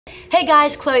Hey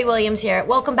guys, Chloe Williams here.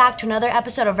 Welcome back to another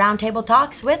episode of Roundtable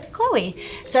Talks with Chloe.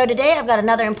 So today I've got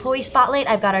another employee spotlight.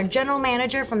 I've got our general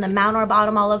manager from the Orab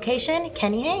Auto Mall location,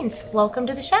 Kenny Haynes. Welcome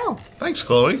to the show. Thanks,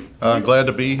 Chloe. Glad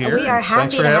to be here. We are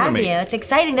happy to have you. It's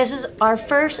exciting. This is our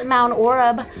first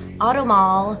Orab Auto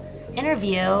Mall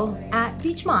interview at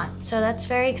Beachmont. So that's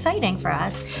very exciting for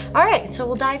us. All right, so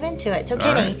we'll dive into it. So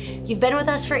Kenny, you've been with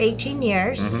us for 18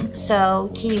 years.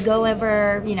 So can you go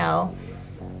over,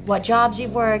 what jobs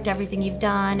you've worked, everything you've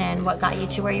done, and what got you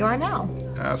to where you are now?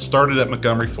 I started at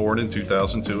Montgomery Ford in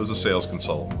 2002 as a sales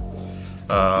consultant.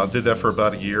 Did that for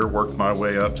about a year, worked my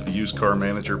way up to the used car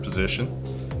manager position.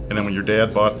 And then when your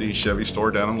dad bought the Chevy store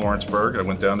down in Lawrenceburg, I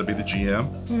went down to be the GM.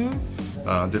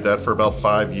 Did that for about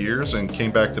 5 years and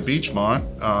came back to Beachmont,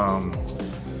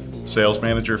 sales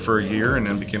manager for a year, and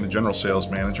then became the general sales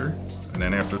manager. And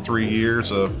then after 3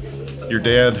 years of your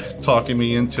dad talking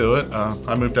me into it,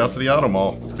 I moved out to the Auto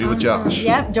Mall to be with Josh.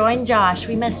 Yep, join Josh.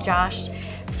 We miss Josh.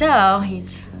 So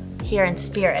he's here in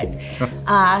spirit.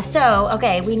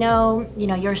 Okay, we know,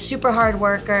 you're a super hard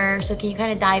worker. So can you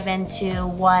kind of dive into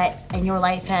what in your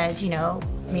life has,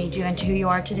 made you into who you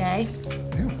are today?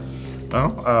 Yeah.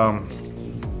 Well,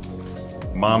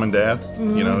 mom and dad,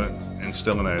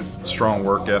 instilling a strong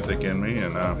work ethic in me.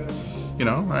 And,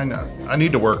 I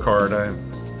need to work hard. I've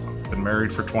been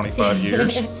married for 25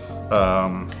 years.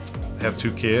 Have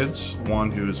 2 kids,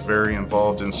 one who is very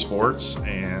involved in sports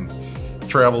and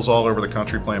travels all over the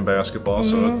country playing basketball.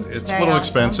 So it's a little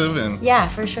expensive. And yeah,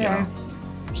 for sure.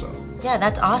 Yeah,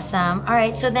 that's awesome. All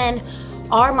right, so then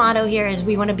our motto here is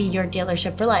we want to be your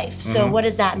dealership for life. So what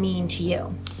does that mean to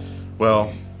you?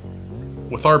 Well,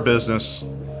 with our business,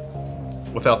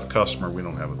 without the customer, we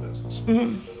don't have a business.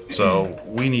 So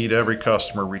we need every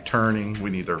customer returning. We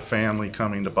need their family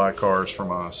coming to buy cars from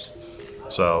us.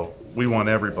 So we want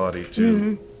everybody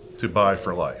to buy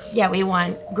for life. Yeah, we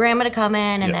want grandma to come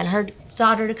in and then her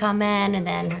daughter to come in and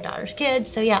then her daughter's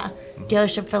kids. So yeah,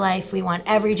 dealership for life. We want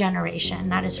every generation,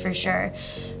 that is for sure.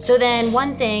 So then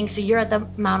one thing, so you're at the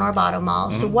Orab Auto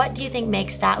Mall. So what do you think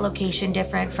makes that location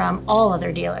different from all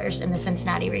other dealers in the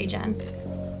Cincinnati region?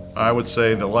 I would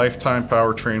say the lifetime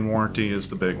powertrain warranty is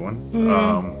the big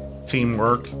one.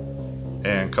 Teamwork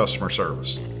and customer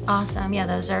service. Awesome. Yeah,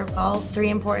 those are all 3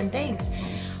 important things.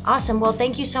 Awesome. Well,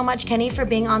 thank you so much, Kenny, for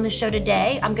being on the show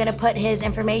today. I'm going to put his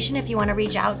information if you want to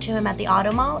reach out to him at the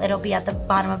Auto Mall. It'll be at the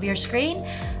bottom of your screen.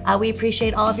 We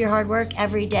appreciate all of your hard work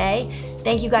every day.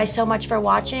 Thank you guys so much for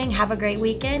watching. Have a great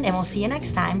weekend, and we'll see you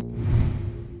next time.